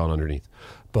another shirt on underneath,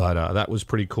 but that was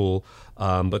pretty cool.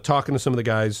 But talking to some of the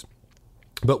guys,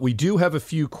 but we do have a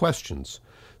few questions.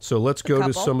 So let's go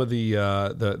to some of the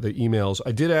emails.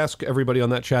 I did ask everybody on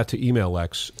that chat to email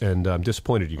Lex, and I'm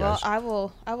disappointed you guys.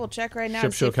 Well, I will check right now.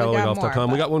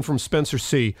 ShipShowCallawayGolf.com. We got one from Spencer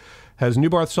C. Has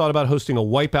Newbarth thought about hosting a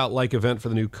wipeout-like event for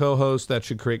the new co-host? That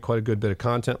should create quite a good bit of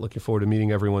content. Looking forward to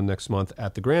meeting everyone next month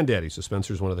at the Grandaddy. So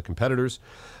Spencer's one of the competitors.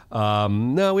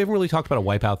 No, we haven't really talked about a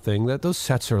wipeout thing. Those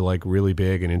sets are like really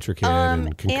big and intricate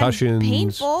and concussions. And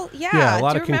painful. Yeah, a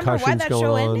lot of concussions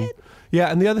going on. Ended?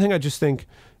 Yeah, and the other thing I just think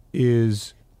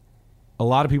is, a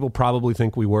lot of people probably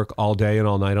think we work all day and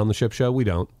all night on the Ship Show. We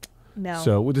don't. No.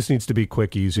 So this needs to be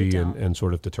quick, easy, and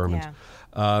sort of determined.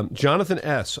 Yeah. Jonathan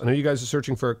S. I know you guys are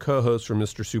searching for a co-host for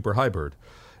Mr. Super Highbird.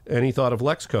 Any thought of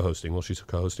Lex co-hosting? Well, she's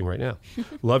co-hosting right now.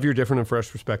 Love your different and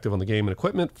fresh perspective on the game and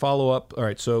equipment. Follow up. All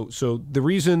right, so the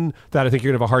reason that I think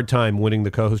you're going to have a hard time winning the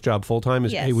co-host job full-time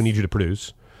is, A, we need you to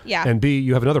produce. Yeah. And B,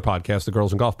 you have another podcast, the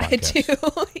Girls and Golf Podcast.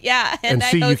 I do. Yeah. And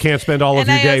C, you can't spend all of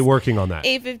your day working on that.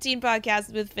 A15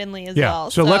 podcast with Finley as well.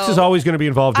 So Lex is always going to be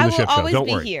involved in the Ship Show. Don't worry. I will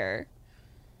always be here.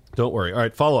 Don't worry. All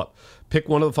right, follow up. Pick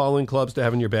one of the following clubs to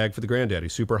have in your bag for the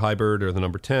Grandaddy, Super Highbird or the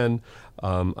number 10.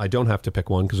 I don't have to pick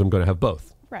one because I'm going to have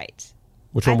both. Right.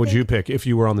 Which one would you pick? If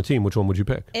you were on the team, which one would you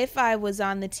pick? If I was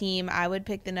on the team, I would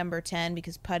pick the number 10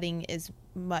 because putting is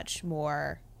much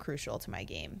more crucial to my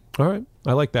game. All right.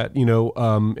 I like that. You know,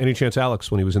 Any Chance Alex,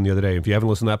 when he was in the other day, if you haven't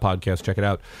listened to that podcast, check it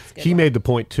out. He made the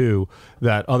point, too,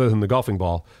 that other than the golfing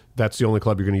ball, that's the only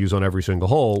club you're going to use on every single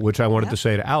hole, which I wanted to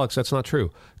say to Alex, that's not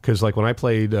true. Because like when I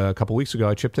played a couple weeks ago,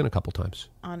 I chipped in a couple times.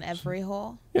 On every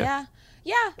hole? Yeah.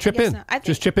 Chip in.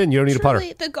 Just chip in. You don't need a putter.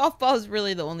 The golf ball is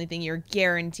really the only thing you're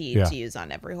guaranteed to use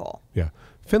on every hole. Yeah.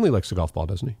 Finley likes the golf ball,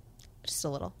 doesn't he? Just a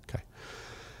little. Okay.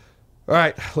 All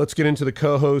right, let's get into the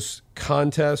co-host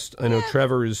contest. I know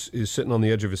Trevor is sitting on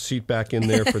the edge of his seat back in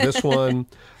there for this one.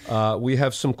 We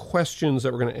have some questions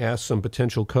that we're going to ask some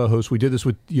potential co-hosts. We did this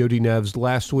with Yodi Nevs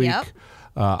last week. Yep.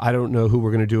 I don't know who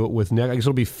we're going to do it with next. I guess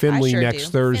it'll be Finley next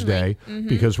Thursday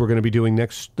because we're going to be doing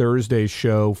next Thursday's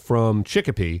show from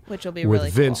Chicopee, which will be with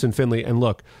really Vince cool. and Finley. And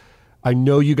look, I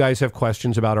know you guys have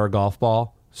questions about our golf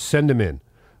ball. Send them in.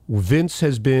 Vince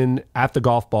has been at the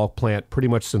golf ball plant pretty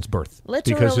much since birth.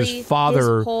 Literally because his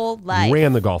father his whole life.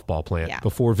 ran the golf ball plant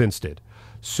before Vince did.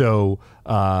 So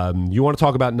you want to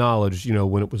talk about knowledge, you know,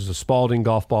 when it was a Spalding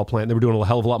golf ball plant, they were doing a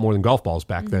hell of a lot more than golf balls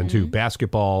back then, too.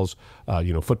 Basketballs,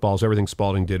 footballs, everything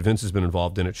Spalding did. Vince has been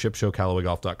involved in it.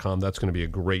 ShipShowCallawayGolf.com. That's going to be a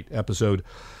great episode.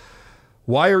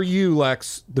 Why are you,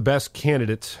 Lex, the best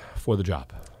candidate for the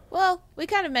job? Well, we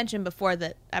kind of mentioned before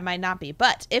that I might not be,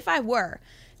 but if I were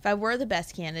the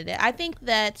best candidate, I think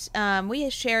that we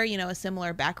share, a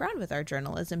similar background with our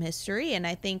journalism history, and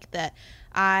I think that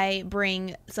I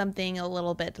bring something a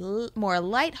little bit more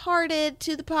lighthearted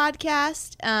to the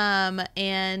podcast,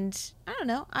 and I don't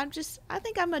know, I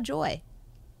think I'm a joy.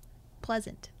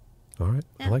 Pleasant. All right,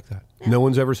 I like that. Yeah. No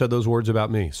one's ever said those words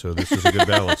about me, so this is a good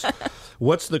balance.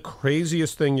 What's the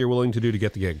craziest thing you're willing to do to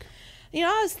get the gig?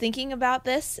 I was thinking about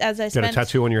this as I Get a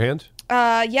tattoo on your hand?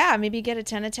 Yeah, maybe get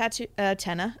a henna tattoo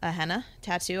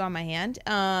on my hand,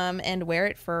 and wear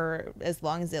it for as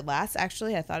long as it lasts.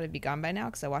 Actually, I thought it'd be gone by now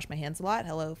because I wash my hands a lot.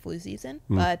 Hello, flu season.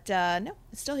 But no,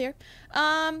 it's still here.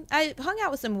 I hung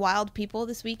out with some wild people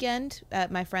this weekend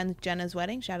at my friend Jenna's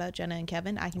wedding. Shout out Jenna and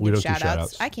Kevin. I can give shout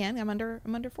outs. I can. I'm under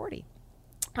 40.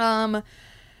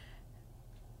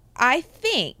 I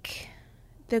think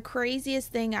the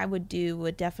craziest thing I would do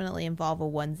would definitely involve a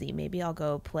onesie. Maybe I'll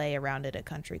go play around at a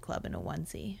country club in a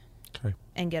onesie. Okay.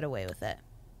 And get away with it.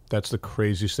 That's the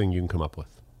craziest thing you can come up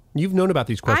with. You've known about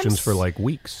these questions for like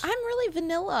weeks. I'm really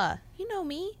vanilla. You know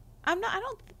me.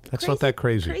 That's not that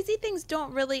crazy. Crazy things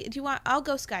don't really. I'll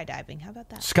go skydiving. How about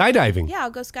that? Skydiving? Yeah,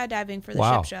 I'll go skydiving for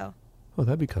the ship show. Oh,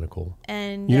 that'd be kind of cool.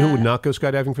 And you know who would not go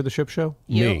skydiving for the ship show?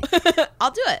 You. Me.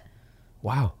 I'll do it.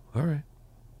 Wow. All right.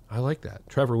 I like that.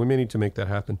 Trevor, we may need to make that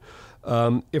happen.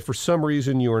 If for some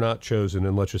reason you are not chosen,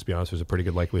 and let's just be honest, there's a pretty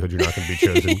good likelihood you're not going to be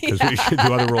chosen because we should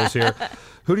do other roles here.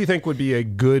 Who do you think would be a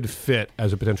good fit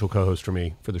as a potential co-host for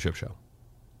me for the ship show?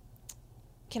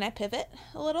 Can I pivot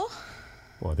a little?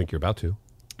 Well, I think you're about to.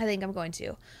 I think I'm going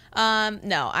to.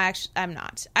 No, I'm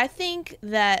not. I think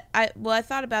that I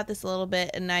thought about this a little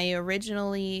bit, and I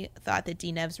originally thought that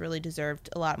D Nevs really deserved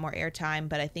a lot more airtime,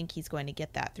 but I think he's going to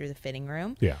get that through the fitting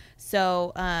room. Yeah.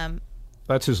 So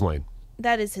that's his lane.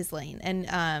 That is his lane,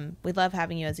 and we love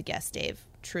having you as a guest, Dave.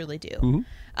 Truly do.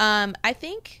 Mm-hmm. I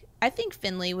think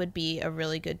Finley would be a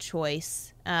really good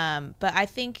choice, but I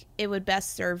think it would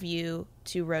best serve you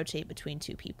to rotate between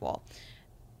two people.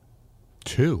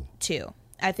 Two.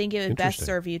 I think it would best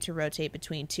serve you to rotate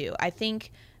between two. I think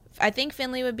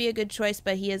Finley would be a good choice,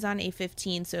 but he is on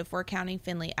A15, so if we're counting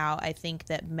Finley out, I think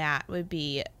that Matt would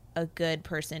be a good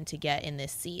person to get in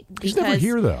this seat. He's never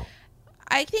here, though.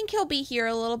 I think he'll be here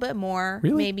a little bit more.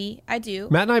 Really? Maybe. I do.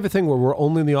 Matt and I have a thing where we're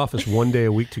only in the office one day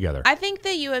a week together. I think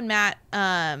that you and Matt,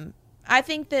 I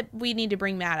think that we need to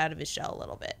bring Matt out of his shell a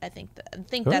little bit. I think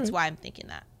that's why I'm thinking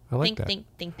that. I like that.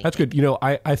 Think. That's good. You know,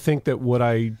 I think that what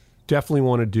I definitely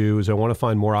want to do is I want to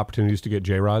find more opportunities to get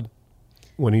J-Rod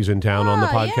when he's in town on the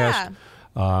podcast.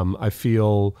 Yeah. I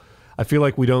feel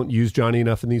like we don't use Johnny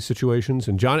enough in these situations.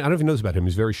 And Johnny, I don't even know this about him.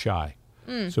 He's very shy.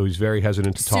 So he's very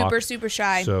hesitant to talk. Super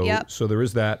shy. So there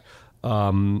is that.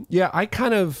 I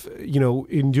kind of,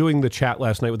 in doing the chat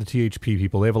last night with the THP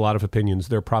people, they have a lot of opinions.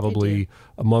 They're probably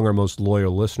among our most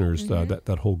loyal listeners,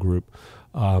 that whole group.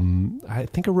 I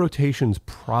think a rotation's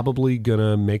probably going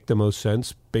to make the most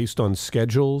sense based on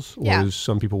schedules, or as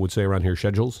some people would say around here,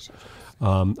 schedules.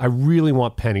 I really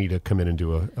want Penny to come in and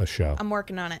do a show. I'm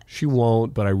working on it. She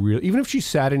won't, but even if she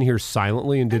sat in here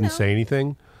silently and didn't say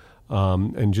anything,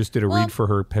 and just did a read for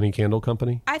her Penny Candle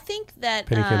Company. I think that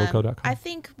PennyCandleCo.com. I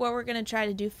think what we're going to try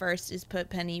to do first is put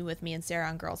Penny with me and Sarah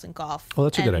on Girls in Golf. Oh,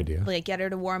 that's a good idea. Like get her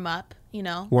to warm up,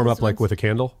 Warm up like with a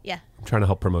candle? Yeah. I'm trying to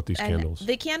help promote these candles.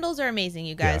 The candles are amazing,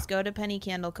 you guys. Go to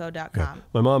PennyCandleCo.com. Yeah.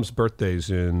 My mom's birthday's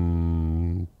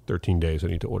in 13 days. I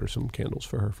need to order some candles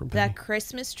for her from Penny. That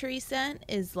Christmas tree scent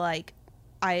is like,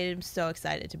 I am so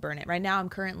excited to burn it. Right now I'm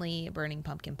currently burning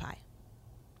pumpkin pie.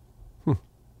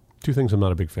 Two things I'm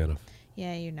not a big fan of.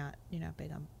 Yeah, you're not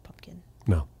big on pumpkin.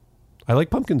 No. I like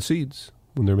pumpkin seeds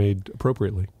when they're made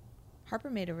appropriately.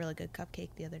 Harper made a really good cupcake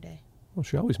the other day. Well,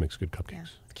 she always makes good cupcakes.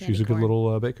 Yeah, she's a good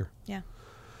little baker. Yeah.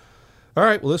 All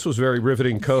right. Well, this was very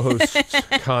riveting co-host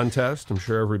contest. I'm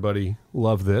sure everybody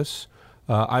loved this.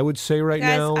 I would say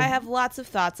now, I have lots of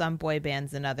thoughts on boy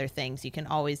bands and other things.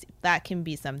 That can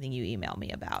be something you email me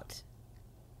about.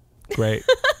 Great.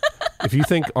 If you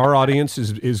think our audience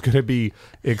is going to be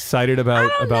excited about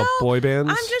boy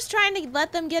bands, I'm just trying to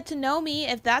let them get to know me.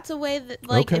 If that's a way that,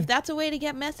 if that's a way to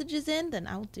get messages in, then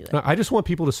I'll do it. I just want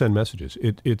people to send messages.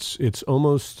 It's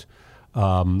almost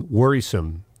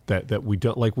worrisome that we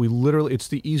don't, we literally, it's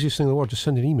the easiest thing in the world. Just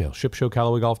send an email,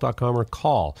 ShipShowCallawayGolf.com, or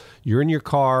call. You're in your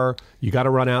car, you got to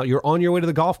run out, you're on your way to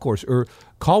the golf course, or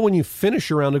call when you finish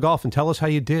your round of golf and tell us how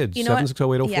you did.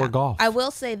 760-804-GOLF. I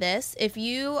will say this. If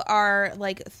you are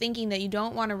thinking that you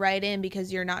don't want to write in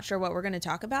because you're not sure what we're going to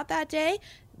talk about that day,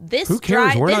 who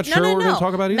cares? We're not sure what we're going to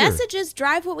talk about either. Messages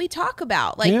drive what we talk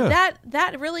about.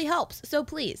 That really helps. So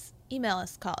please, email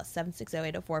us, call us,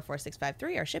 760-804-4653,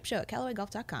 or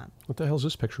ShipShow@CallawayGolf.com. What the hell is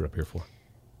this picture up here for?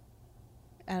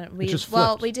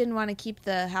 We didn't want to keep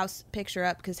the house picture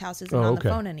up because house isn't on the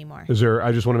phone anymore.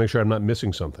 I just want to make sure I'm not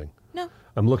missing something. No.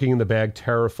 I'm looking in the bag,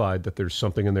 terrified that there's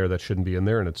something in there that shouldn't be in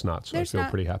there, and it's not. So I feel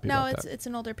pretty happy about that. No, it's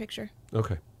an older picture.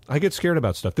 Okay. I get scared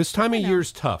about stuff. This time of year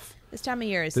is tough. This time of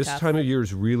year is tough. This time of year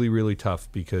is really, really tough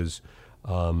because,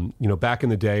 back in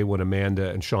the day when Amanda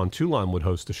and Sean Toulon would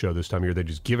host the show this time of year, they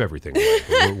just give everything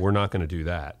away. We're not going to do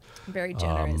that. Very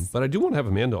generous. But I do want to have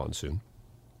Amanda on soon.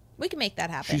 We can make that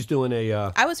happen. She's doing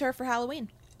a... I was her for Halloween.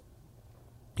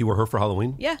 You were her for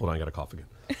Halloween? Yeah. Hold on, I got to cough again.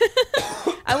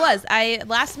 I was.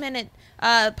 Last minute,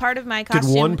 part of my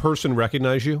costume... Did one person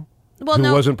recognize you? Well,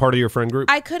 who wasn't part of your friend group?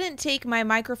 I couldn't take my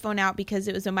microphone out because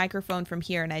it was a microphone from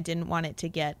here, and I didn't want it to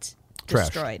get Trash.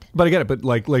 destroyed. But I get it. But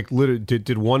like literally,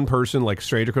 did one person like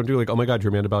stranger come to you like, oh my God, you're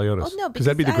Amanda Balionis? Oh no, because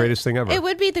that'd be the greatest thing ever. It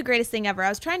would be the greatest thing ever. I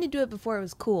was trying to do it before it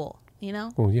was cool, you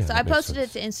know. Well, yeah. So I posted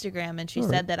it to Instagram, and she All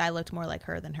said right. that I looked more like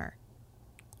her than her.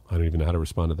 I don't even know how to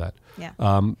respond to that.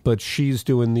 Yeah. But she's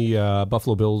doing the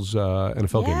Buffalo Bills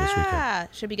NFL game this weekend. Yeah,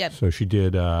 should be good. So she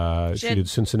did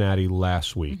Cincinnati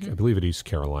last week. I believe at East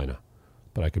Carolina,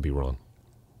 but I could be wrong.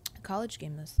 College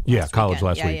game this. College weekend.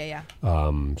 last yeah, week.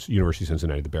 Yeah. University of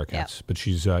Cincinnati, the Bearcats. Yep. But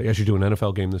she's doing an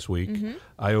NFL game this week.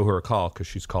 I owe her a call because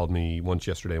she's called me once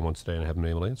yesterday and once today, and I haven't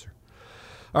been able to answer.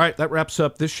 All right, that wraps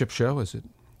up this Ship Show, as it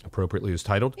appropriately is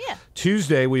titled. Yeah.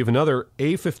 Tuesday, we have another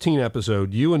A15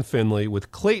 episode, You and Finley,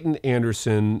 with Clayton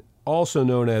Anderson, also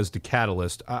known as the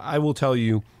Catalyst. I will tell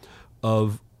you,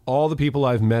 of all the people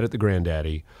I've met at the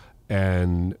Grandaddy,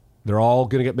 and they're all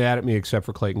going to get mad at me except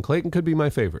for Clayton. Clayton could be my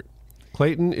favorite.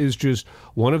 Clayton is just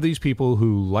one of these people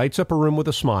who lights up a room with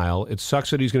a smile. It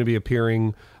sucks that he's going to be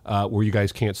appearing where you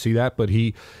guys can't see that, but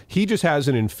he just has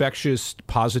an infectious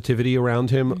positivity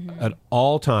around him at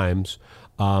all times.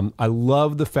 I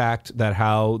love the fact that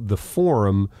how the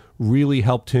forum really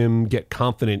helped him get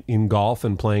confident in golf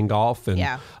and playing golf.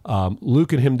 And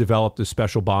Luke and him developed a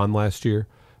special bond last year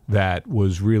that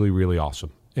was really, really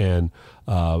awesome. And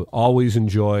always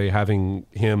enjoy having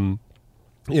him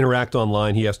interact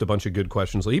online. He asked a bunch of good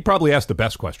questions. He probably asked the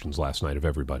best questions last night of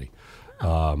everybody.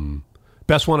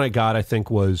 Best one I got, I think,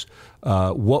 was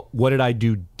what did I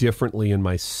do differently in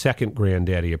my second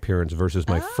Granddaddy appearance versus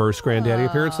my first Granddaddy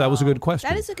appearance? That was a good question.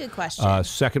 That is a good question.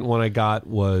 Second one I got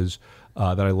was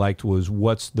that I liked was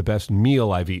what's the best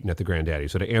meal I've eaten at the Granddaddy?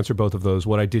 So to answer both of those,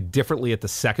 what I did differently at the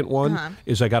second one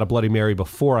is I got a Bloody Mary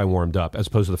before I warmed up, as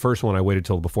opposed to the first one I waited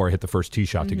till before I hit the first tee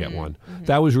shot to get one.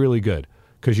 That was really good.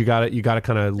 Because you got to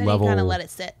kind of level. You kind of let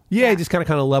it sit. Yeah, just kind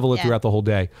of level it throughout the whole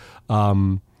day.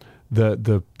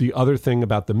 The other thing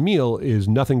about the meal is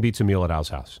nothing beats a meal at Al's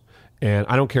house, and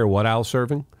I don't care what Al's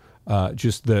serving.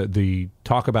 Just the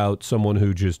talk about someone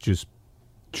who just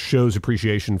shows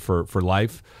appreciation for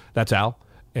life. That's Al,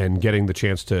 and getting the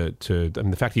chance to I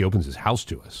mean, the fact he opens his house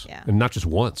to us, and not just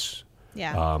once.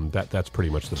 Yeah. That's pretty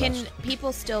much the best. Can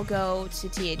people still go to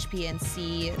THP and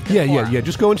see the Yeah. forum?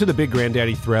 Just go into the big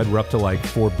Granddaddy thread. We're up to like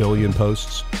 4 billion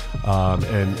posts.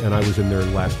 And I was in there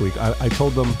last week. I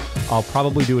told them I'll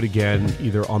probably do it again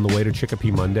either on the way to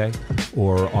Chicopee Monday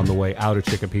or on the way out of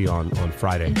Chicopee on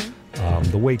Friday.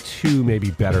 The way to may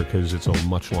be better because it's a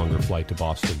much longer flight to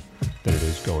Boston than it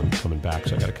is coming back,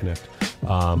 so I got to connect.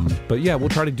 But yeah, we'll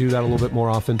try to do that a little bit more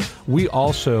often. We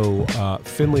also,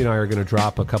 Finley and I are going to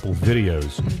drop a couple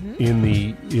videos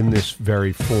in this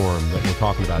very forum that we're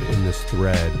talking about in this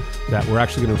thread that we're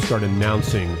actually going to start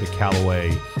announcing the Callaway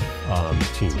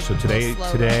team. So today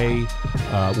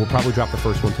we'll probably drop the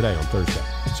first one today on Thursday.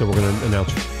 So we're going to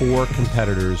announce 4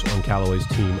 competitors on Callaway's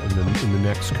team, and then in the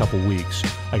next couple weeks,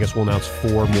 I guess we'll announce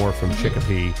 4 more from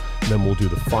Chicopee. Then we'll do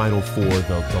the final 4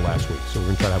 the last week. So we're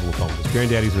going to try to have a little fun with this.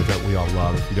 Granddaddy's an event we all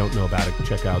love. If you don't know about it,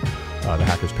 check out the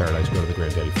Hacker's Paradise. Go to the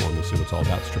Granddaddy forum. You'll see what it's all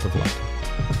about. Strip of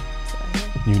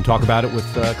life. You can talk about it with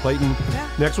Clayton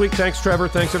next week. Thanks, Trevor.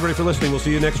 Thanks, everybody, for listening. We'll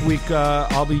see you next week.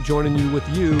 I'll be joining you with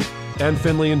you and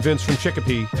Finley and Vince from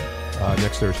Chicopee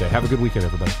next Thursday. Have a good weekend,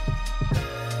 everybody.